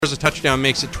a touchdown,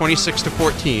 makes it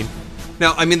 26-14.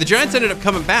 Now, I mean, the Giants ended up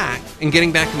coming back and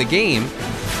getting back in the game,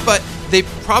 but they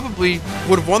probably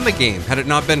would have won the game had it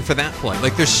not been for that play.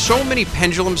 Like, there's so many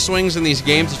pendulum swings in these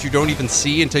games that you don't even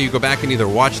see until you go back and either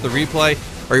watch the replay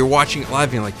or you're watching it live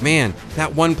and you're like, man,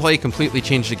 that one play completely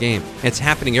changed the game. And it's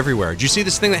happening everywhere. Did you see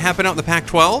this thing that happened out in the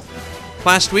Pac-12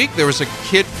 last week? There was a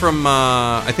kid from,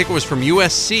 I think it was from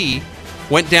USC,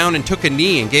 went down and took a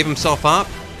knee and gave himself up.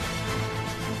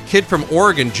 Kid from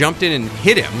Oregon jumped in and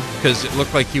hit him because it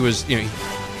looked like he was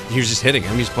just hitting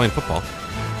him. He was playing football.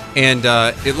 And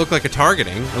it looked like a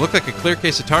targeting. It looked like a clear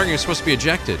case of targeting. It was supposed to be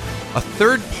ejected. A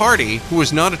third party who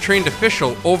was not a trained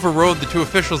official overrode the two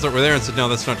officials that were there and said, no,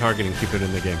 that's not targeting. Keep it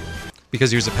in the game.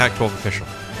 Because he was a Pac-12 official.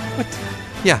 What?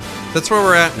 Yeah, that's where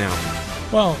we're at now.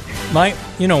 Well,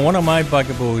 one of my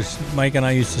bugaboos, Mike and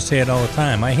I used to say it all the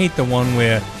time. I hate the one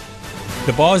where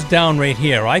the ball's down right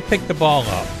here. I pick the ball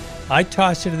up. I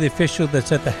toss it to the official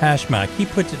that's at the hash mark. He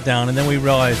puts it down, and then we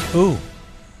realize, ooh,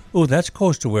 that's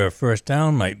close to where a first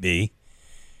down might be.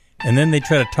 And then they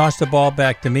try to toss the ball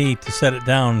back to me to set it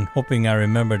down, hoping I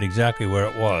remembered exactly where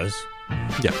it was.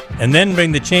 Yeah. And then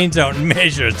bring the chains out and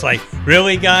measure. It's like,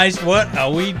 really, guys? What are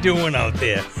we doing out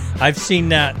there? I've seen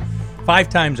that 5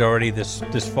 times already this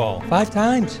fall. 5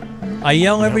 times. I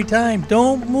yell every time,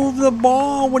 don't move the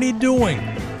ball. What are you doing?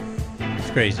 It's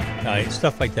crazy.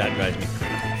 Stuff like that drives me crazy.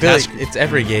 I feel like it's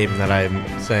every game that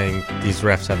I'm saying these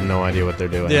refs have no idea what they're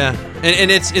doing. Yeah,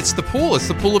 and it's the pool. It's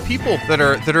the pool of people that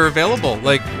are available.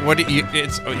 Like, what do you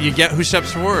get who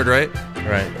steps forward, right?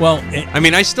 Right. Well, I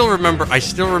mean, I still remember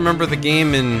the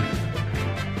game in,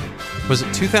 was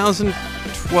it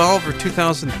 2012 or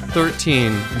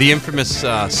 2013? The infamous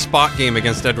spot game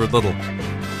against Edward Little,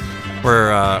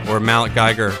 where Malik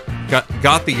Geiger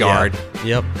got the yard. Yeah.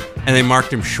 Yep. And they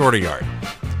marked him short a yard.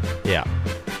 Yeah.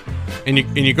 And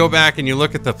you go back and you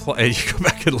look at the play. You go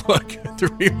back and look at the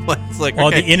replay. It's like,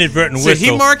 okay. The inadvertent whistle.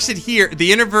 So he marks it here.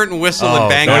 The inadvertent whistle in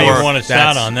Bangor. Don't even want to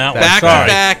start on that one.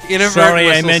 Back-to-back inadvertent Sorry,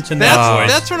 whistles. I mentioned that.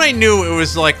 That's when I knew it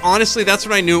was like. Honestly, that's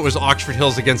when I knew it was Oxford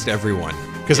Hills against everyone.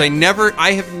 Because I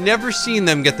have never seen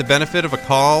them get the benefit of a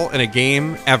call in a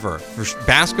game ever. For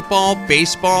basketball,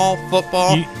 baseball,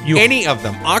 football, any of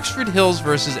them. Oxford Hills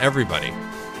versus everybody.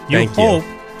 Thank you.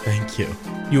 Thank you.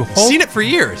 You hope. I've seen it for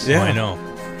years. Yeah. I know.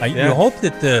 You hope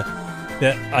that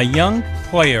a young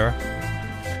player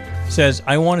says,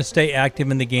 I want to stay active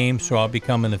in the game, so I'll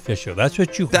become an official. That's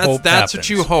what you hope That's what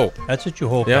you hope. That's what you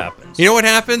hope happens. You know what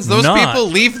happens? Those people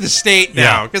leave the state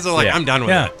now because they're like, I'm done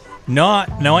with it. Now,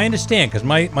 I understand, because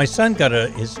my son got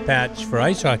his patch for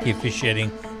ice hockey officiating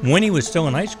when he was still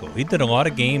in high school. He did a lot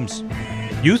of games,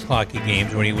 youth hockey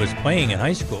games, when he was playing in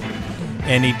high school.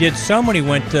 And he did some when he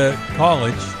went to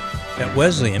college at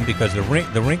Wesleyan, because the rink,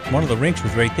 one of the rinks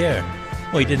was right there.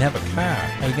 Well, he didn't have a car.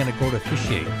 How are you going to go to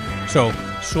officiate? So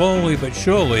slowly but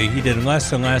surely, he did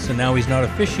less and less, and now he's not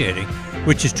officiating,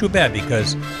 which is too bad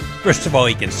because, first of all,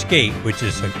 he can skate, which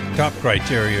is a top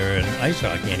criteria in ice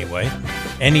hockey anyway,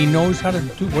 and he knows how to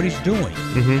do what he's doing.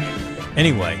 Mm-hmm.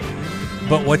 Anyway,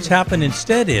 but what's happened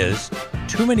instead is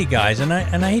too many guys, and I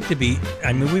hate to be,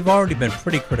 I mean, we've already been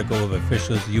pretty critical of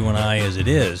officials, you and I, as it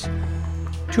is.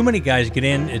 Too many guys get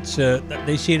in. It's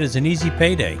they see it as an easy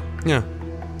payday. Yeah.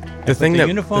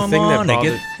 Uniform on,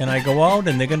 and I go out,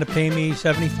 and they're going to pay me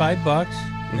 $75,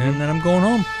 and then I'm going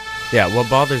home. Yeah, what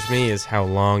bothers me is how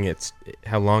long it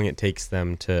takes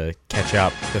them to catch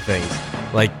up to things.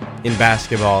 Like in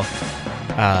basketball,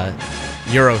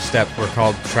 Euro steps were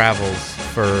called travels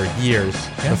for years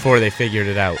before they figured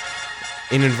it out.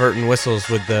 Inadvertent whistles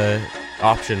with the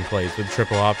option plays, with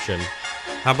triple option.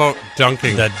 How about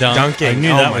dunking? The dunking. I knew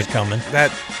that was coming.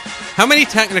 How many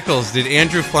technicals did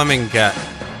Andrew Fleming get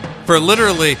for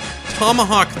literally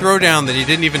tomahawk throwdown that he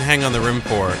didn't even hang on the rim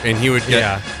for, and he would get...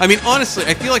 Yeah. I mean, honestly,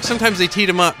 I feel like sometimes they teed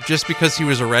him up just because he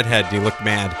was a redhead and he looked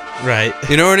mad. Right.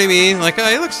 You know what I mean? Like,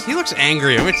 oh, he looks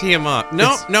angry. I'm going to tee him up.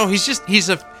 No,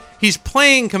 he's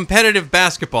playing competitive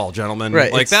basketball, gentlemen.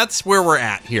 Right. Like, that's where we're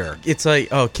at here. It's like,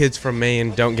 kids from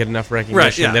Maine don't get enough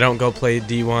recognition. Right, They don't go play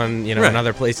D1, in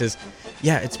other places.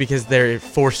 Yeah, it's because they're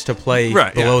forced to play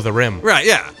below the rim. Right,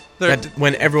 yeah.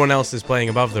 When everyone else is playing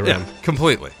above the rim. Yeah,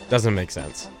 completely. Doesn't make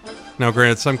sense. Now,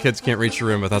 granted, some kids can't reach the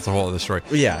rim, but that's a whole other story.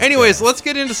 Yeah. Anyways, let's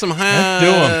get into some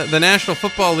the National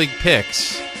Football League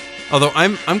picks. Although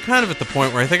I'm kind of at the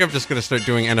point where I think I'm just going to start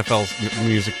doing NFL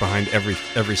music behind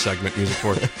every segment, music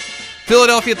for it.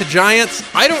 Philadelphia at the Giants.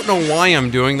 I don't know why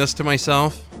I'm doing this to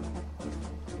myself.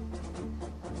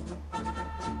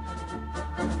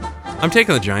 I'm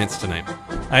taking the Giants tonight.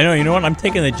 I know. You know what? I'm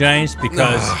taking the Giants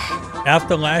because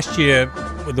after last year,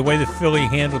 with the way the Philly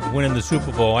handled winning the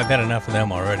Super Bowl, I've had enough of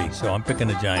them already. So I'm picking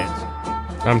the Giants.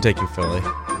 I'm taking Philly.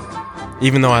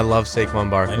 Even though I love Saquon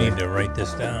Barkley. I need to write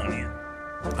this down here.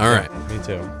 All right. Me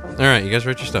too. All right, you guys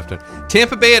write your stuff down.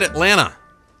 Tampa Bay at Atlanta.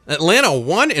 Atlanta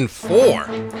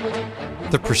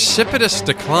 1-4. The precipitous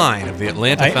decline of the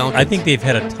Atlanta Falcons. I think they've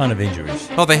had a ton of injuries.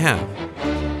 Oh, they have.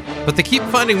 But they keep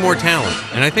finding more talent,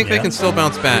 and I think they can still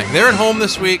bounce back. They're at home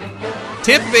this week.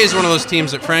 Tampa Bay is one of those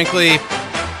teams that, frankly,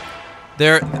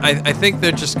 I think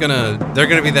they're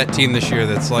gonna be that team this year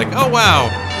that's like, oh wow,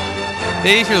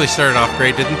 they really started off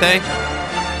great, didn't they?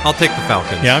 I'll take the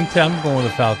Falcons. Yeah, I'm going with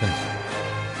the Falcons.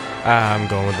 I'm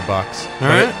going with the Bucks. All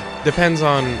right. Depends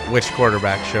on which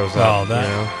quarterback shows up.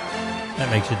 That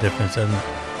makes a difference, doesn't it?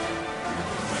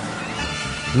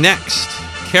 Next,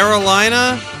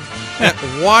 Carolina at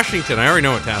Washington. I already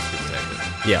know what Tasker's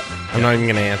taking. Yeah. I'm not even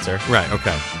going to answer. Right,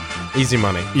 okay. Easy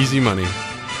money. Easy money.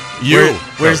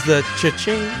 Where's the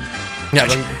cha-ching? Yeah,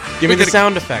 give me the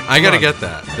sound effect. I got to get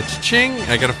that. The cha-ching,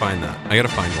 I got to find that. I got to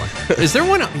find one. Is there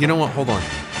one? You know what? Hold on.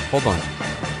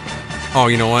 Oh,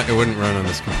 you know what? It wouldn't run on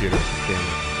this computer. Damn it.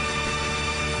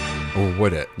 Or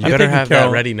would it? You better have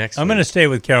that ready next week. I'm going to stay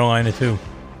with Carolina, too.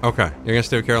 Okay. You're going to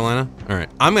stay with Carolina? All right.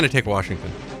 I'm going to take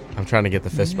Washington. I'm trying to get the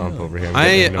fist bump over here.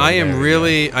 I am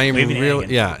really.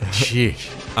 Yeah. Jeez.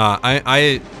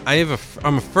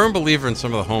 I'm a firm believer in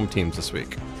some of the home teams this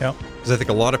week. Yep. Because I think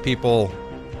a lot of people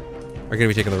are going to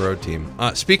be taking the road team.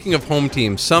 Speaking of home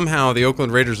teams, somehow the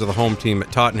Oakland Raiders are the home team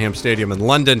at Tottenham Stadium in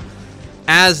London,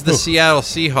 as the Seattle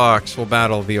Seahawks will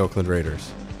battle the Oakland Raiders.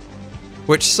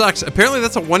 Which sucks. Apparently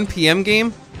that's a 1 p.m. game.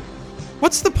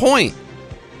 What's the point?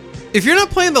 If you're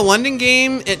not playing the London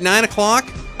game at 9 o'clock,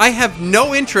 I have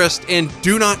no interest and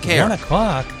do not care. 1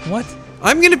 o'clock? What?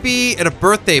 I'm going to be at a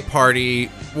birthday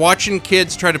party watching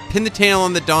kids try to pin the tail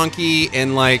on the donkey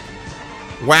and, like,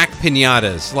 whack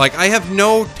piñatas. Like, I have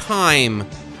no time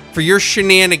for your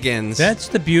shenanigans. That's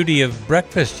the beauty of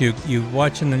breakfast. You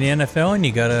watching the NFL and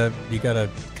you got a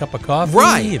cup of coffee.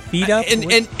 Right. You feet up.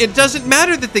 And it doesn't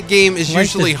matter that the game is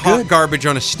usually hot garbage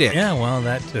on a stick. Yeah, well,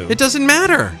 that too. It doesn't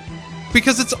matter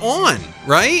because it's on,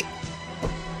 right?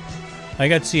 I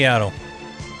got Seattle.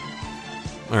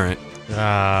 All right.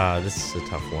 This is a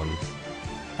tough one.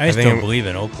 I just don't believe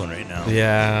in Oakland right now.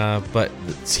 Yeah, but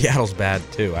Seattle's bad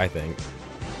too, I think.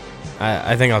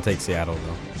 I think I'll take Seattle,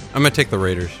 though. I'm going to take the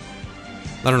Raiders.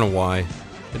 I don't know why. I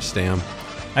just am.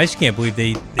 I just can't believe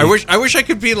they I wish I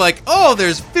could be like, oh,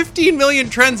 there's 15 million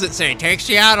trends that say take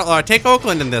Seattle or take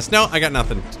Oakland in this. No, I got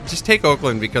nothing. Just take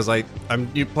Oakland because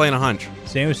you playing a hunch.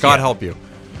 Same with God Seattle. help you.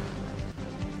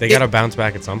 They got to bounce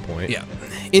back at some point. Yeah.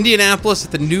 Indianapolis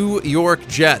at the New York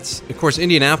Jets. Of course,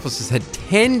 Indianapolis has had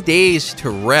 10 days to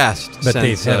rest. But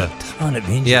they've had a ton of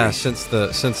injuries. Yeah, since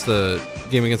the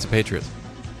game against the Patriots.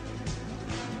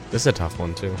 This is a tough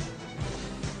one, too.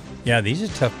 Yeah, these are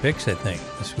tough picks, I think,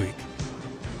 this week.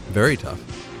 Very tough.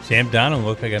 Sam Donald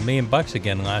looked like $1 million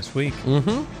again last week.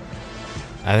 Mm-hmm.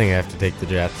 I think I have to take the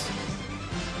Jets.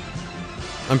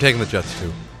 I'm taking the Jets,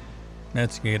 too.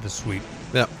 That's going to get a sweep.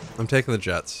 Yeah, I'm taking the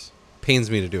Jets.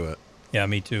 Pains me to do it. Yeah,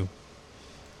 me too.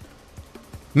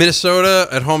 Minnesota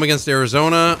at home against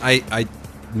Arizona.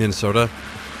 Minnesota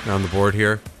on the board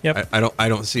here. Yep. I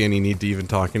don't see any need to even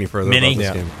talk any further Mini. about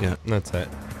this game. Yeah, That's it.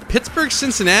 Pittsburgh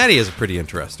Cincinnati is a pretty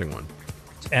interesting one.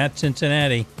 It's at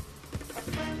Cincinnati.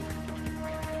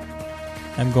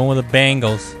 I'm going with the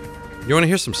Bengals. You want to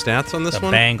hear some stats on this The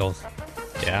one? Bengals.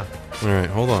 Yeah. All right,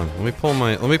 hold on. Let me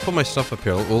pull my stuff up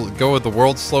here. We'll go with the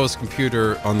world's slowest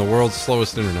computer on the world's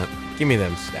slowest internet. Give me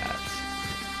them stats.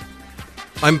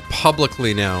 I'm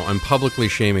publicly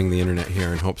shaming the internet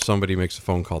here and hope somebody makes a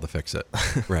phone call to fix it.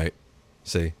 Right.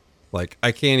 See? Like,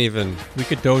 I can't even... We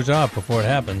could doze off before it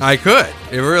happens. I could.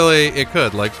 It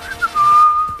could. Like,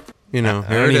 you know,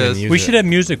 here it is. We should have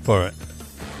music for it.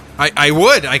 I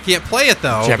would. I can't play it,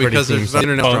 though, Jeopardy because theme there's song.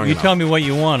 internet Oh, strong you enough. tell me what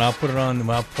you want. I'll put it on.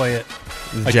 I'll play it.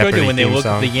 I told Jeopardy you when they theme looked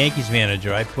at song. the Yankees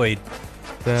manager, I played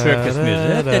circus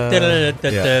music.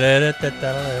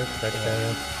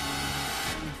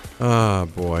 Oh,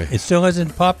 boy. It still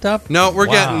hasn't popped up? No, we're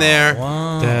getting there.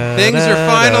 Wow. Things are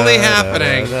finally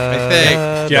happening, I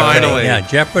think. Jeopardy. Finally. Yeah,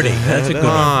 Jeopardy. That's a good one.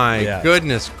 My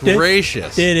goodness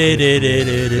gracious. See,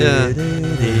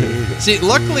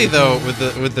 luckily though,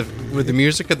 with the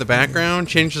music in the background,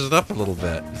 changes it up a little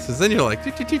bit. So then you're like,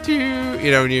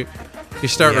 you know, and you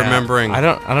start remembering. I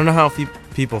don't know how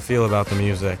people feel about the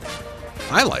music.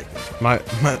 I like it.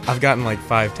 I've gotten like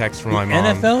 5 texts from my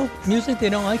mom. NFL music, they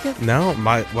don't like it? No,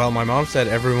 my mom said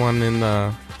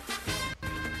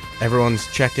everyone's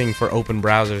checking for open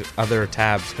browsers, other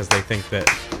tabs, because they think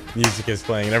that music is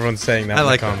playing, and everyone's saying that in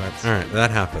the comments. All right,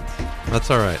 that happens.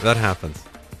 That's all right. That happens.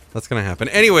 That's gonna happen.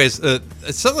 Anyways,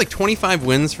 it's something like 25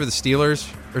 wins for the Steelers.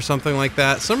 or something like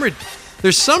that.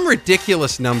 There's some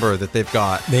ridiculous number that they've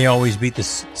got. They always beat the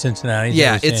Cincinnati.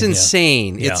 Yeah, it's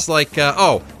insane. Yeah. It's like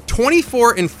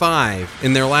 24-5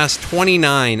 in their last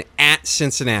 29 at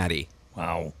Cincinnati.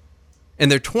 Wow.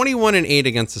 And they're 21-8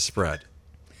 against the spread.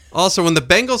 Also, when the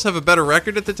Bengals have a better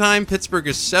record at the time, Pittsburgh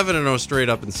is 7-0 straight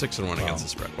up and 6-1 against the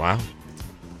spread. Wow.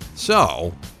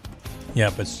 So, yeah,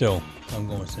 but still, I'm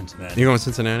going with Cincinnati. you're going with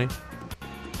Cincinnati?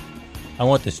 I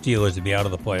want the Steelers to be out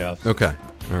of the playoffs. Okay.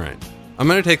 All right. I'm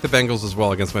going to take the Bengals as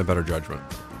well against my better judgment.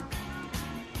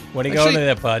 What are you going to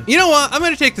there, bud? You know what? I'm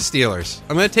going to take the Steelers.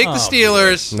 I'm going to take the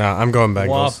Steelers. No, I'm going Bengals.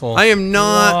 Waffle. I am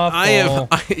not.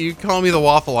 Waffle. You call me the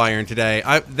waffle iron today.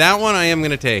 That one I am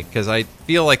going to take because I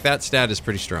feel like that stat is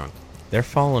pretty strong. They're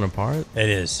falling apart. It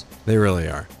is. They really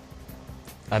are.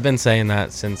 I've been saying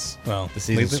that since the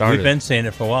season started. We've been saying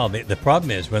it for a while. The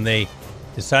problem is when they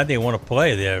decide they want to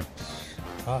play, they're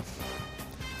tough.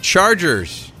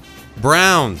 Chargers,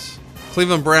 Browns,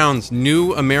 Cleveland Browns,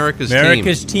 new America's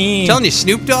team. I'm telling you,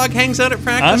 Snoop Dogg hangs out at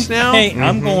practice now. Hey,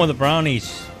 I'm going with the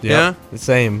Brownies. Yeah? The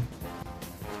same.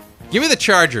 Give me the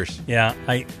Chargers. Yeah,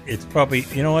 it's probably,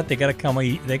 you know what, they got to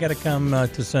come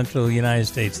to Central United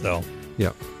States though.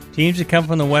 Yep. Teams that come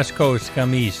from the West Coast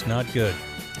come east, not good.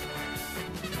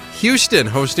 Houston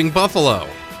hosting Buffalo.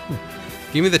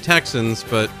 Give me the Texans,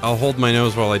 but I'll hold my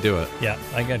nose while I do it. Yeah,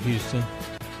 I got Houston.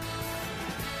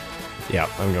 Yeah,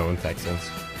 I'm going Texans.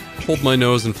 Hold my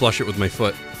nose and flush it with my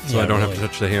foot so Yeah, I don't really. have to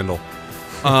touch the handle.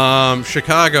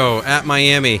 Chicago at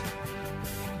Miami.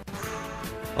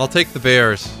 I'll take the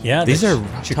Bears. Yeah, These are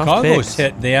Chicago's tough picks.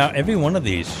 hit. They are every one of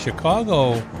these.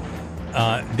 Chicago,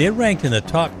 they're ranked in the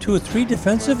top 2 or 3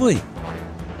 defensively.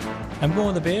 I'm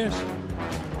going with the Bears.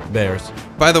 Bears.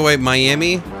 By the way,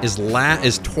 Miami is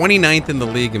 29th in the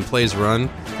league in plays run.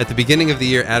 At the beginning of the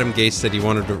year, Adam Gase said he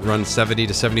wanted to run 70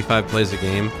 to 75 plays a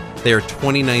game. They are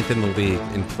 29th in the league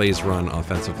in plays run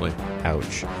offensively.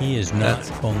 Ouch. He is not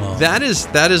full on. That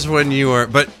is when you are.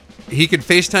 But he could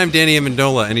FaceTime Danny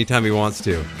Amendola anytime he wants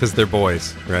to because they're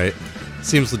boys, right?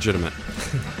 Seems legitimate.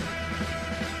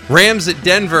 Rams at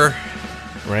Denver.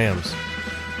 Rams.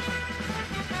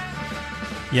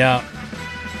 Yeah,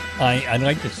 I'd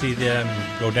like to see them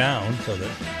go down so that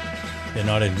they're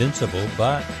not invincible,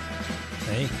 but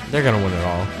hey, They're going to win it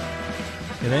all.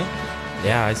 you think?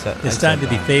 Yeah, I said They're starting to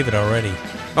be favored already.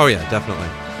 Oh, yeah, definitely.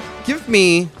 Give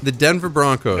me the Denver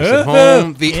Broncos at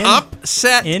home. The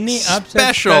upset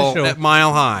special at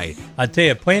Mile High. I tell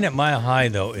you, playing at Mile High,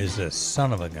 though, is a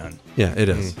son of a gun. Yeah, it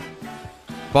is.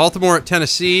 Baltimore at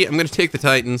Tennessee. I'm going to take the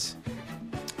Titans.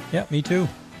 Yeah, me too.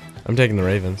 I'm taking the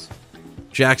Ravens.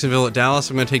 Jacksonville at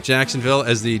Dallas. I'm going to take Jacksonville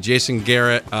as the Jason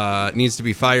Garrett needs to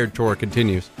be fired tour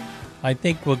continues. I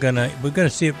think we're gonna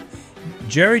see if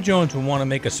Jerry Jones will want to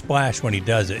make a splash when he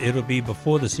does it. It'll be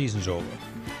before the season's over.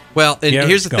 Well, and Garrett's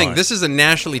here's the thing. gone. This is a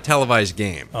nationally televised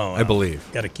game, I believe.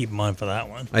 Got to keep in mind for that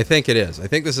one. I think it is. I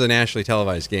think this is a nationally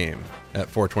televised game at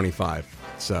 4:25.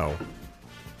 So,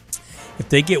 If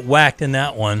they get whacked in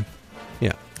that one,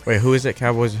 yeah. Wait, who is it?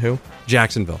 Cowboys who?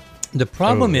 Jacksonville. the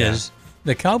problem is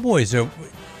the Cowboys are,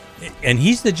 and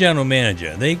he's the general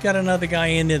manager. They got another guy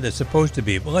in there that's supposed to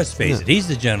be, but let's face it, he's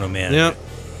the general manager. Yep.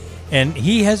 And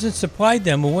he hasn't supplied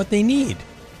them with what they need.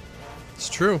 It's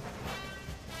true.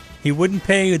 He wouldn't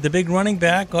pay the big running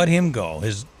back, let him go.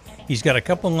 He's got a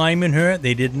couple linemen hurt.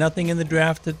 They did nothing in the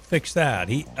draft to fix that.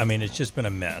 It's just been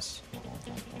a mess.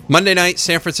 Monday night,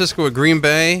 San Francisco at Green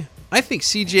Bay. I think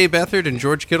C.J. Beathard and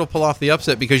George Kittle pull off the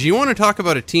upset because you want to talk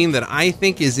about a team that I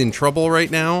think is in trouble right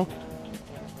now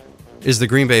is the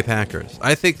Green Bay Packers.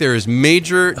 I think there is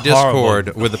major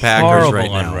discord with the Packers right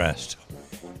now. Unrest.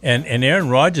 And Aaron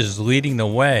Rodgers is leading the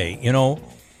way. You know,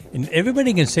 and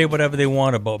everybody can say whatever they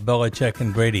want about Belichick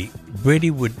and Brady. Brady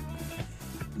would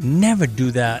never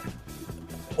do that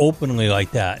openly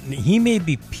like that. And he may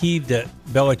be peeved at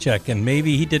Belichick, and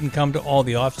maybe he didn't come to all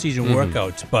the off-season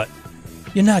workouts, but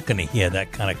you're not going to hear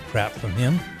that kind of crap from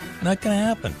him. Not going to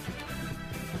happen.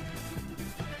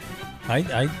 I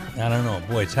don't know.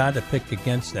 Boy, it's hard to pick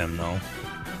against them, though.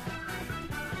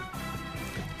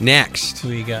 Next. Who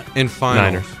you got? And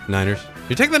final. Niners.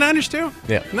 You take the Niners too?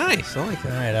 Yeah. Nice. I like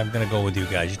All that. right, I'm going to go with you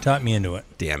guys. You talked me into it.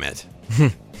 Damn it.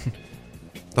 The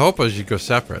hope was you'd go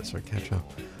separate so I catch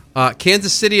up.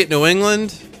 Kansas City at New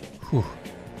England. Whew.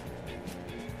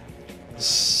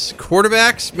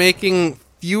 Quarterbacks making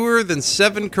fewer than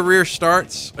 7 career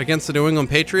starts against the New England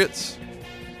Patriots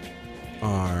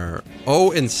are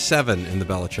 0-7 in the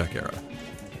Belichick era.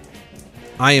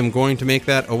 I am going to make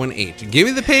that 0-8. Give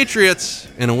me the Patriots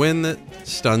and a win that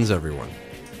stuns everyone.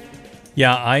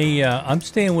 Yeah, I'm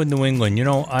staying with New England. You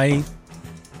know,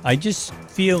 I just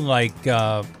feel like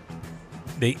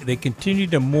they continue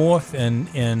to morph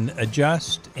and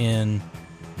adjust, and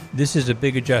this is a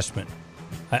big adjustment.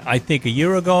 I think a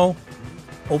year ago,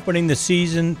 opening the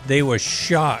season, they were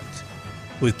shocked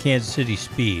with Kansas City's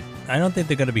speed. I don't think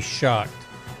they're going to be shocked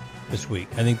this week.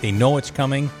 I think they know it's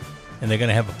coming, and they're going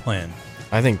to have a plan.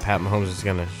 I think Pat Mahomes is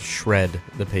going to shred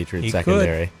the Patriots He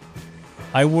secondary. could.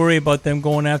 I worry about them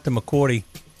going after McCourty.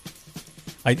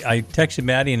 I texted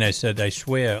Maddie and I said, I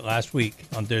swear, last week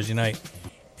on Thursday night,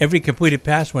 every completed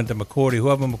pass went to McCourty,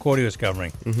 whoever McCourty was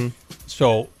covering. Mm-hmm.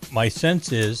 So my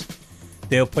sense is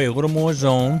they'll play a little more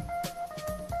zone,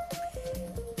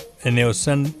 and they'll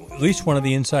send at least one of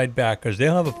the inside backers.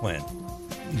 They'll have a plan.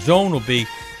 Zone will be,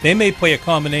 they may play a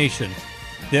combination.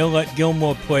 They'll let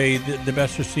Gilmore play the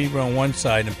best receiver on one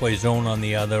side and play zone on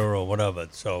the other or whatever.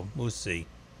 So we'll see.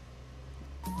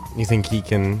 You think he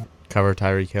can cover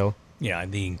Tyreek Hill? Yeah, I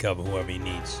think he can cover whoever he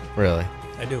needs. Really?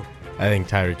 I do. I think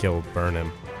Tyreek Hill will burn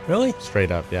him. Really?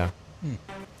 Straight up, yeah.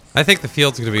 I think the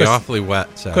field's going to be awfully wet.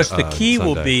 Because the key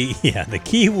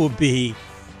Sunday. will be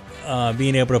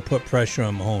being able to put pressure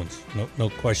on Mahomes. No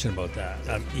question about that.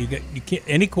 You can't,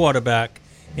 any quarterback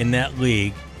in that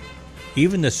league,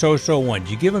 even the so-so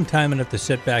ones, you give them time enough to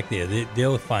sit back there,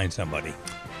 they'll find somebody.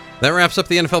 That wraps up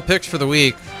the NFL picks for the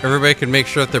week. Everybody can make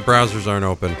sure that their browsers aren't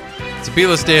open. It's a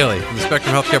B-List Daily from the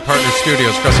Spectrum Healthcare Partners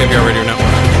Studios across the NBR Radio Network.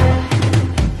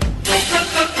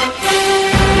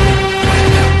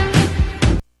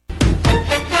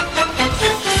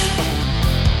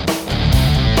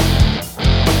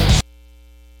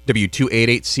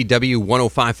 W288CW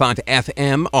 1055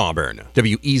 FM Auburn,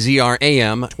 WEZR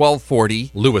AM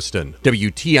 1240 Lewiston,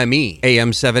 WTME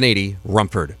AM 780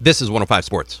 Rumford. This is 105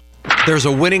 Sports. There's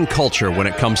a winning culture when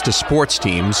it comes to sports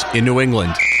teams in New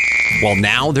England. Well,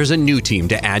 now there's a new team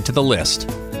to add to the list.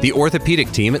 The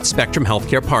orthopedic team at Spectrum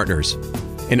Healthcare Partners.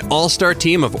 An all-star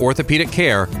team of orthopedic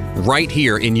care right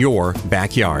here in your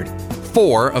backyard.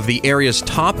 4 of the area's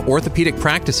top orthopedic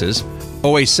practices,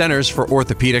 OA Centers for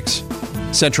Orthopedics,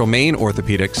 Central Maine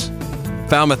Orthopedics,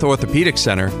 Falmouth Orthopedic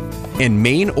Center, and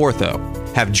Maine Ortho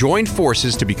have joined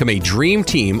forces to become a dream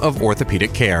team of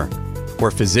orthopedic care,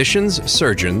 where physicians,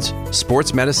 surgeons,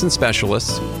 sports medicine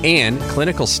specialists, and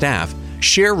clinical staff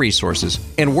share resources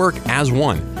and work as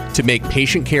one to make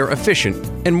patient care efficient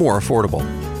and more affordable.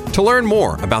 To learn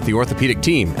more about the orthopedic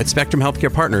team at Spectrum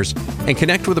Healthcare Partners and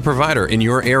connect with a provider in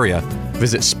your area,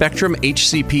 visit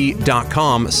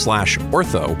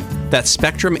spectrumhcp.com/ortho. That's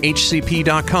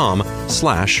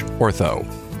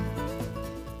spectrumhcp.com/ortho.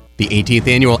 The 18th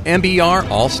annual MBR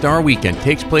All-Star Weekend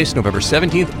takes place November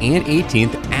 17th and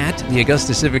 18th at the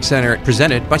Augusta Civic Center,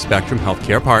 presented by Spectrum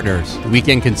Healthcare Partners. The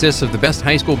weekend consists of the best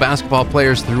high school basketball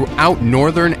players throughout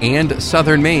northern and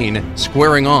southern Maine,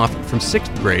 squaring off from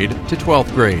 6th grade to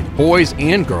 12th grade. Boys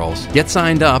and girls, get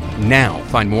signed up now.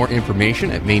 Find more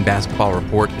information at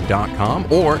mainbasketballreport.com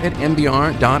or at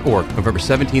mbr.org. November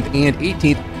 17th and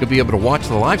 18th, you'll be able to watch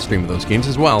the live stream of those games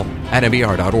as well at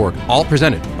mbr.org. All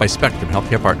presented by Spectrum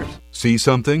Healthcare Partners. See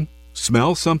something?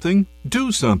 Smell something?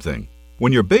 Do something.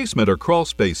 When your basement or crawl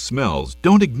space smells,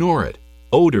 don't ignore it.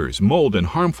 Odors, mold, and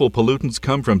harmful pollutants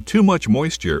come from too much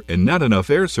moisture and not enough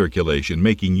air circulation,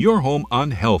 making your home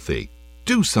unhealthy.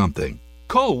 Do something.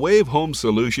 Call Wave Home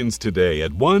Solutions today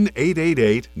at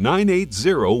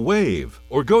 1-888-980-WAVE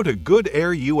or go to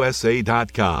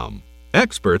GoodAirUSA.com.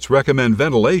 Experts recommend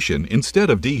ventilation instead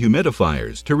of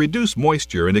dehumidifiers to reduce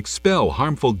moisture and expel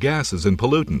harmful gases and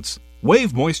pollutants.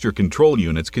 Wave moisture control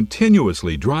units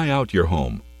continuously dry out your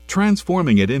home,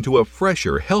 transforming it into a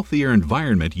fresher, healthier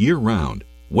environment year-round.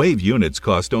 Wave units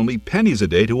cost only pennies a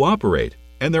day to operate,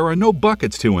 and there are no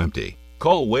buckets to empty.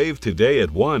 Call Wave today at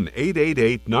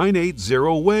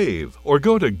 1-888-980-WAVE or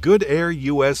go to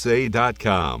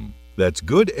GoodAirUSA.com. That's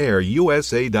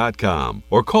GoodAirUSA.com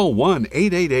or call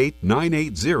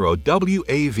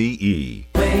 1-888-980-WAVE.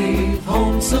 Wave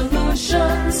Home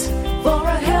Solutions for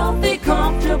a healthy,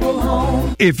 comfortable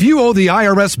home. If you owe the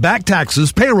IRS back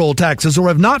taxes, payroll taxes, or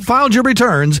have not filed your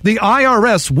returns, the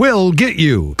IRS will get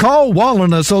you. Call Wall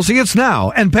 & Associates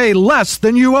now and pay less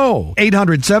than you owe.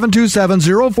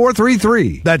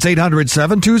 800-727-0433. That's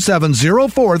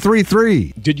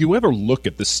 800-727-0433. Did you ever look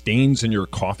at the stains in your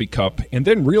coffee cup and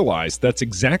then realize that's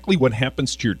exactly what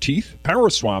happens to your teeth? Power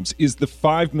Swabs is the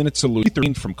 5-minute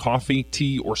solution from coffee,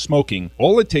 tea, or smoking.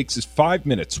 All it takes is 5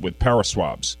 minutes with Power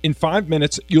Swabs. In 5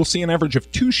 minutes, you'll see an average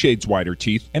of 2 shades whiter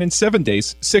teeth, and in 7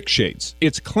 days, 6 shades.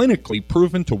 It's clinically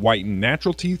proven to whiten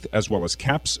natural teeth as well as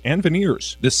caps and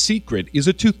veneers. The secret is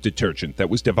a tooth detergent that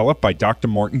was developed by Dr.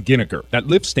 Martin Ginniger that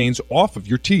lifts stains off of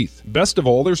your teeth. Best of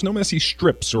all, there's no messy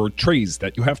strips or trays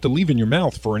that you have to leave in your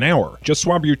mouth for an hour. Just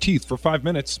swab your teeth for 5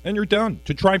 minutes and you're done.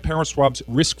 To try Paraswabs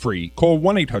risk-free, call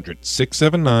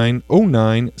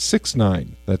 1-800-679-0969.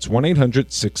 That's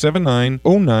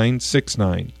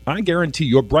 1-800-679-0969. I guarantee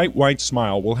your bright white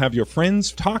smile will have your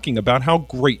friends talking about how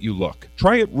great you look.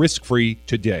 Try it risk-free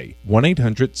today.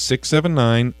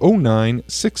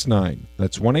 1-800-679-0969.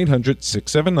 That's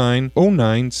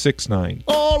 1-800-679-0969.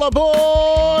 All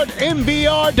aboard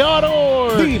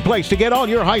NBR.org, the place to get all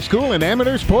your high school and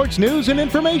amateur sports news and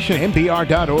information.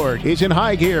 NBR.org is in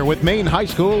high gear with Maine high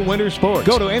school winter sports.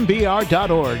 Go to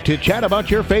NBR.org to chat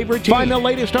about your favorite team. Find the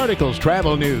latest articles,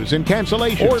 travel news, and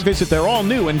cancellations. Or visit their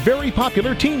all-new and very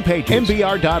popular team pages.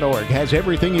 NBR.org has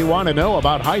everything you want to know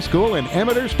about high school and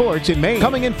amateur sports in Maine.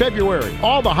 Coming in February,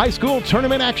 all the high school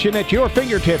tournament action at your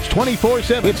fingertips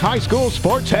 24/7. It's high school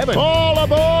sports heaven. All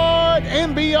aboard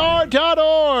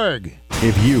NBR.org.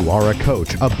 If you are a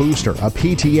coach, a booster, a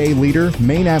PTA leader,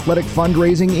 Maine Athletic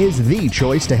Fundraising is the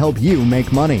choice to help you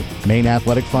make money. Maine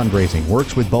Athletic Fundraising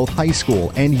works with both high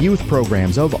school and youth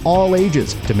programs of all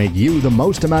ages to make you the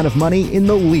most amount of money in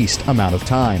the least amount of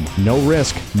time. No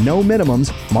risk, no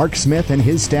minimums. Mark Smith and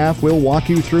his staff will walk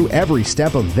you through every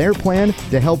step of their plan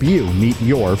to help you meet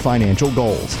your financial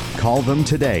goals. Call them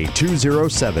today,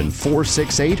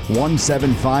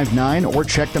 207-468-1759, or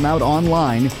check them out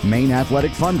online,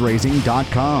 MaineAthleticFundraising.com.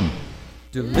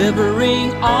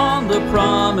 Delivering on the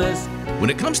promise. When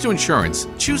it comes to insurance,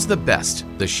 choose the best,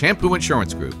 the Shampoo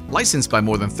Insurance Group. Licensed by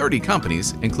more than 30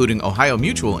 companies, including Ohio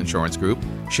Mutual Insurance Group,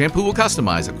 Shampoo will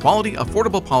customize a quality,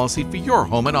 affordable policy for your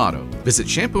home and auto. Visit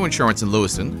Shampoo Insurance in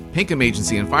Lewiston, Pinkham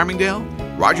Agency in Farmingdale,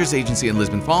 Rogers Agency in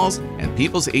Lisbon Falls, and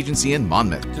People's Agency in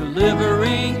Monmouth.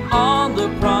 Delivering on the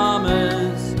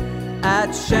promise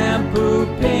at Shampoo,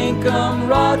 Pinkham,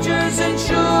 Rogers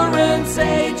Insurance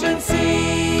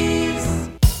Agencies.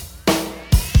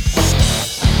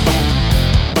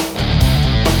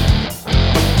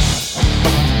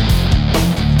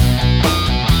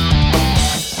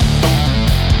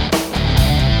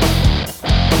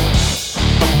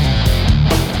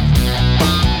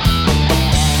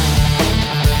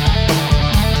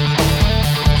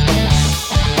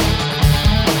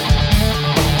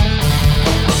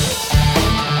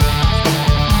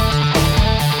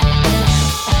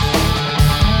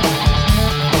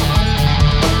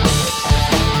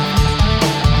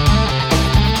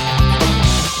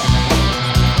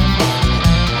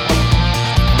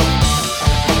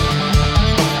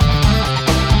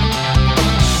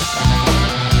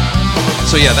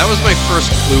 So yeah, that was my first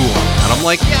clue on that. I'm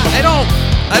like, yeah, I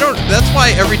don't. That's why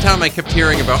every time I kept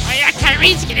hearing about, oh yeah,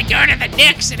 Kyrie's gonna go to the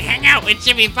Knicks and hang out with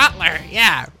Jimmy Butler.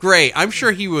 Yeah, great. I'm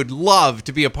sure he would love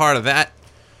to be a part of that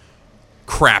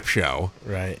crap show.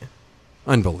 Right.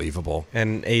 Unbelievable.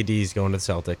 And AD's going to the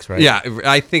Celtics, right? Yeah,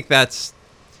 I think that's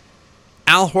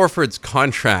Al Horford's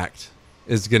contract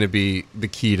is going to be the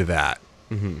key to that.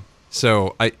 Mm-hmm.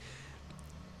 So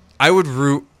I would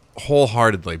root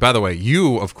wholeheartedly. By the way,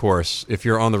 you, of course, if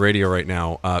you're on the radio right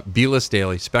now, B-List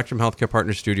Daily, Spectrum Healthcare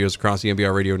Partner Studios across the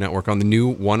NBR radio network on the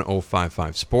new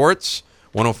 105.5 Sports,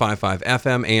 105.5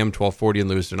 FM, AM 1240 in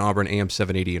Lewiston, Auburn, AM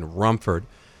 780 in Rumford.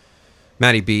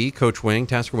 Matty B, Coach Wing,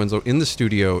 Tasker Winslow in the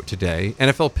studio today.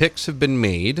 NFL picks have been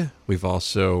made. We've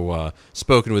also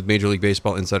spoken with Major League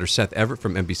Baseball insider Seth Everett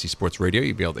from NBC Sports Radio.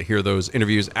 You'll be able to hear those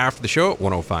interviews after the show at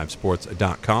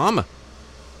 105sports.com.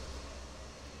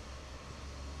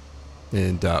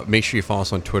 And make sure you follow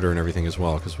us on Twitter and everything as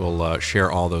well, because we'll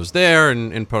share all those there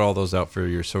and put all those out for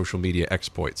your social media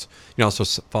exploits. You can also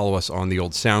follow us on the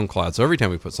old SoundCloud, so every time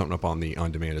we put something up on the On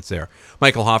Demand, it's there.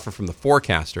 Michael Hoffer from The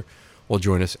Forecaster will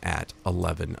join us at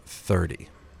 11:30.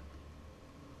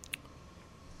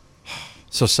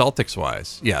 So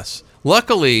Celtics-wise, yes.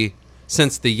 Luckily,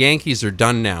 since the Yankees are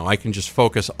done now, I can just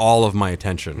focus all of my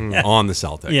attention on the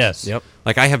Celtics. Yes. Yep.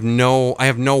 Like I have no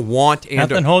want and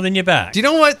nothing holding you back. Do you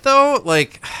know what though?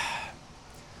 Like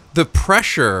the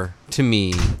pressure to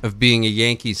me of being a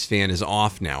Yankees fan is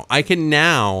off now. I can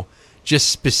now just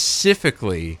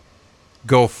specifically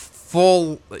go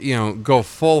full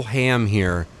ham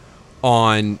here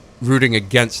on rooting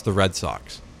against the Red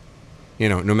Sox. You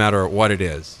know, no matter what it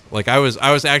is. Like I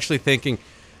was actually thinking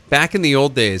back in the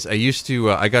old days, I used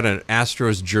to, I got an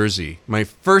Astros jersey. My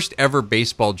first ever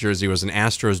baseball jersey was an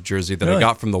Astros jersey that I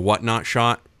got from the Whatnot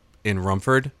Shop in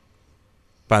Rumford.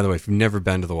 By the way, if you've never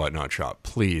been to the Whatnot Shop,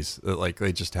 please, like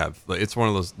they just have, it's one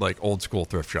of those like old school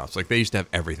thrift shops. Like they used to have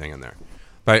everything in there.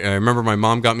 But I remember my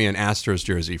mom got me an Astros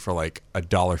jersey for like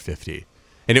 $1.50,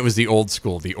 and it was the old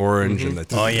school, the orange and the.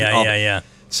 Oh yeah.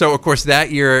 So of course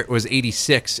that year it was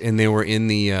 '86, and they were in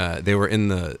the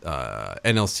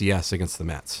NLCS against the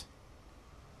Mets.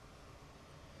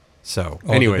 So,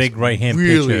 anyways, the big right-hand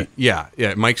pitcher. Yeah.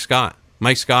 Mike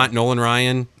Scott, Nolan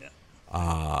Ryan,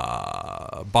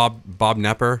 Bob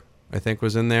Nepper, I think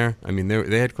was in there. I mean,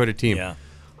 they had quite a team. Yeah.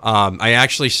 I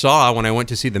actually saw when I went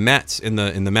to see the Mets in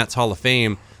the Mets Hall of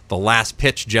Fame, the last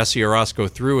pitch Jesse Orosco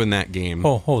threw in that game.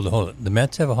 Oh, hold it. The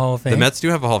Mets have a Hall of Fame? The Mets do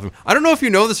have a Hall of Fame. I don't know if you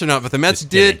know this or not, but the Mets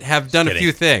have done a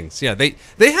few things. Yeah, they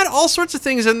had all sorts of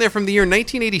things in there from the year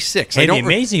 1986. Hey, the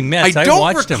amazing Mets. I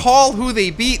don't recall who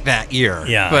they beat that year.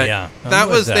 Yeah.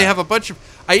 They have a bunch of.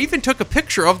 I even took a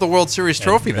picture of the World Series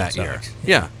trophy that year.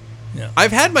 Yeah.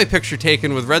 I've had my picture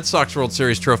taken with Red Sox World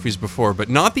Series trophies before, but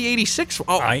not the '86.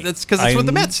 That's because it's with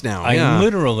the Mets now. I'm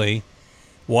literally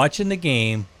watching the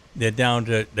game. They're down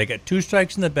to. They got 2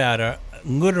 strikes in the batter.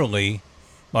 Literally,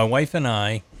 my wife and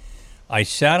I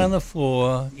sat on the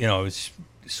floor.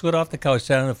 Slid off the couch,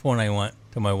 sat on the floor, and I went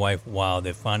to my wife, "Wow,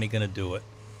 they're finally going to do it."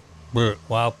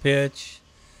 Wild pitch,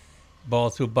 ball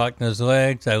through Buckner's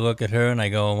legs. I look at her and I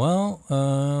go, "Well,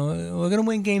 we're going to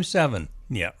win Game 7."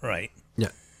 Yeah, right.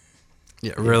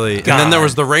 Yeah, really. And then there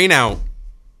was the rain out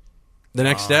the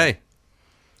next day.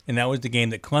 And that was the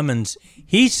game that Clemens,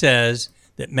 he says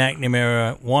that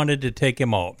McNamara wanted to take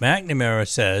him out. McNamara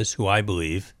says, who I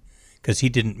believe, because he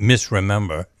didn't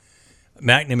misremember,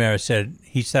 McNamara said,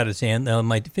 he started saying,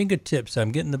 my fingertips,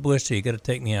 I'm getting the blister, you got to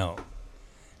take me out.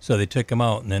 So they took him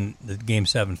out, and then the Game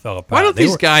 7 fell apart. Why don't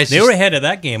these guys... They were ahead of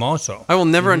that game also. I will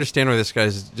never understand why these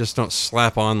guys just don't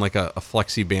slap on like a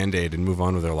flexi Band-Aid and move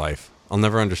on with their life. I'll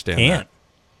never understand that.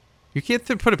 You can't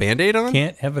put a Band-Aid on?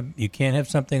 You can't have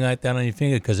something like that on your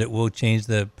finger because it will change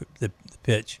the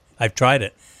pitch. I've tried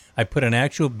it. I put an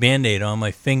actual Band-Aid on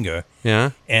my finger.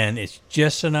 Yeah. And it's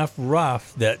just enough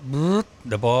rough that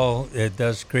the ball, it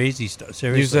does crazy stuff.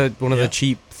 Seriously. Use one of the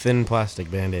cheap, thin plastic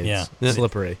Band-Aids. Yeah.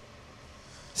 Slippery.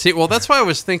 See, well, that's why I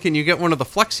was thinking you get one of the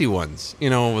flexi ones,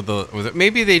 with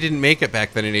maybe they didn't make it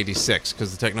back then in '86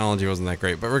 because the technology wasn't that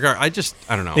great. But I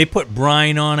don't know. They put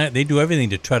brine on it. They do everything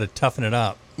to try to toughen it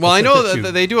up. Well, I know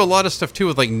that they do a lot of stuff too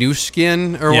with like new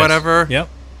skin or whatever. Yep.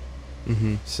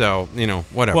 Mm-hmm. So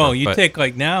whatever. Well, you take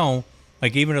now,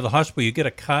 even to the hospital, you get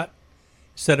a cut.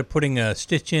 Instead of putting a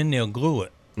stitch in, they'll glue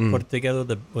it. Put it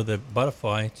together with a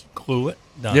butterfly, glue it.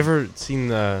 Done. You ever seen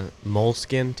the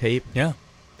moleskin tape? Yeah.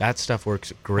 That stuff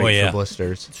works great for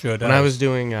blisters. It sure does. When I was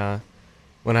doing,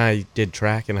 when I did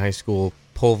track in high school,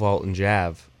 pole vault and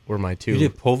jav were my 2. You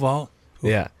did pole vault?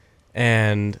 Yeah.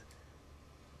 And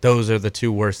those are the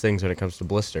 2 worst things when it comes to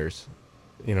blisters.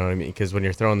 You know what I mean? Because when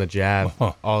you're throwing the jab,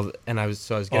 I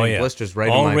was getting blisters right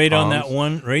in my palms. On that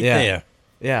one there.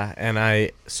 Yeah, and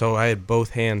I had both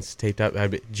hands taped up.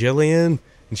 I'd be, Jillian,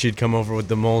 and she'd come over with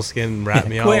the moleskin and wrap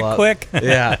me all up. Quick.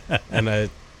 Yeah, and I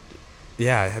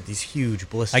had these huge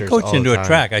blisters. I coached into a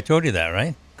track. I told you that,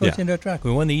 right? Coached into a track. We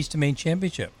won the Eastern Maine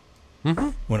Championship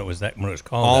when it was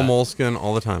called all moleskin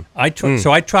all the time.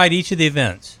 So I tried each of the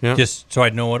events just so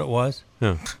I'd know what it was.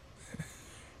 Yeah.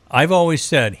 I've always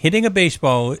said hitting a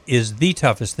baseball is the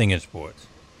toughest thing in sports.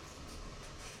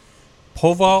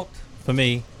 Pole vault, for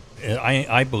me,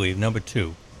 I believe, number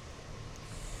 2.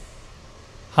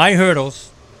 High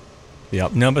hurdles,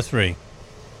 number 3.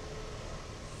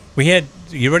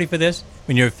 You ready for this?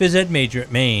 When you're a phys ed major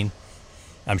at Maine,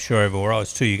 I'm sure everywhere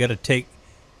else too, you got to take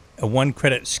a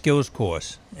 1-credit skills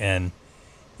course, and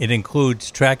it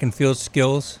includes track and field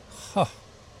skills.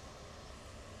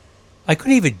 I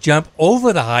couldn't even jump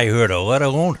over the high hurdle, let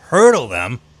alone hurdle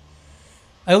them.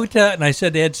 I looked at it and I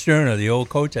said to Ed Sterner, the old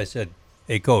coach, I said,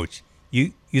 "Hey, coach,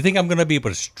 you think I'm going to be able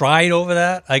to stride over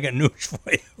that? I got news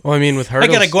for you." Well, I mean, with hurdles,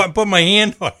 I got to go out and put my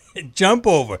hand on it and jump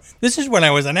over. This is when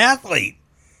I was an athlete.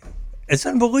 It's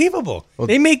unbelievable. Well,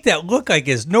 they make that look like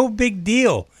it's no big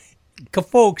deal.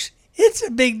 Folks, it's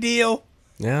a big deal.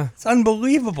 Yeah. It's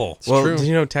unbelievable. Well, do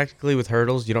you know technically with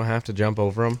hurdles, you don't have to jump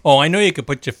over them? Oh, I know you could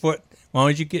put your foot, as long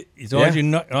as you're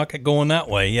not going that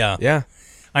way, yeah. Yeah.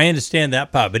 I understand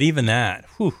that part, but even that,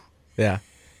 whew. Yeah.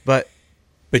 But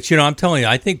I'm telling you,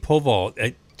 I think pole vault,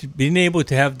 being able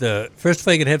to have first of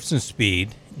all, you got to have some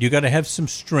speed. You got to have some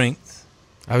strength.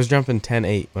 I was jumping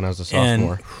 10.8 when I was a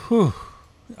sophomore. And,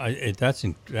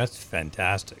 that's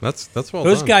fantastic. That's well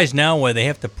Those done. guys now where they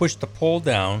have to push the pole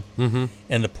down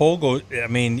and the pole goes,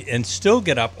 and still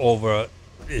get up over.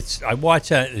 I watch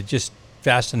that. It's just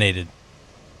fascinated.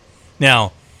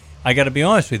 Now, I got to be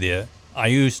honest with you. I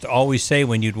used to always say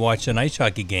when you'd watch an ice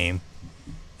hockey game,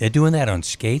 they're doing that on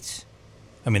skates.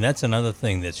 I mean, that's another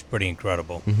thing that's pretty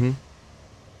incredible. Mm-hmm.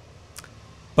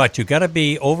 But you got to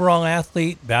be overall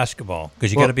athlete basketball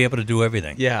because you got to be able to do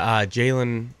everything. Yeah,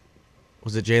 Jalen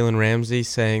Ramsey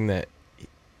saying that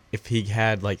if he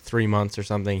had like 3 months or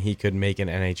something, he could make an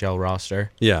NHL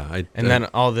roster. Yeah. Then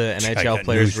all the NHL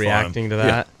players reacting to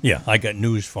that. Yeah, I got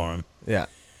news for him. Yeah.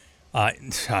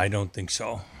 I don't think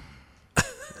so.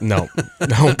 No.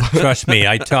 Trust me,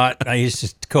 I used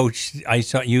to coach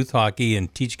youth hockey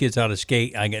and teach kids how to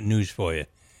skate. I got news for you.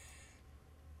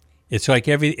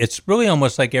 It's really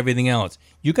almost like everything else.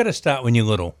 You got to start when you're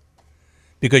little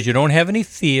because you don't have any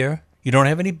fear. You don't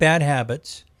have any bad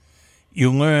habits.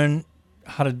 You learn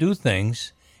how to do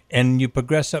things, and you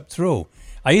progress up through.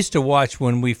 I used to watch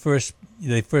when they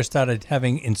first started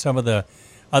having in some of the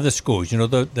other schools. You know,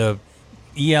 the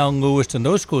E.L. and Lewis and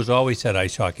those schools always had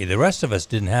ice hockey. The rest of us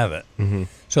didn't have it. Mm-hmm.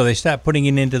 So they start putting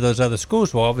it into those other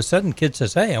schools. Well, all of a sudden, kids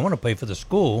says, "Hey, I want to play for the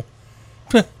school."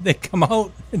 They come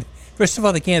out. First of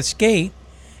all, they can't skate,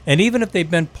 and even if they've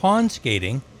been pond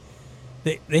skating,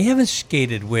 they haven't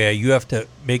skated where you have to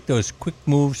make those quick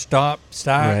moves, stop,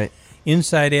 start. Right.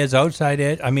 Inside edge, outside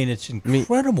edge. I mean, it's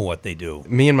incredible what they do.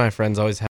 Me and my friends always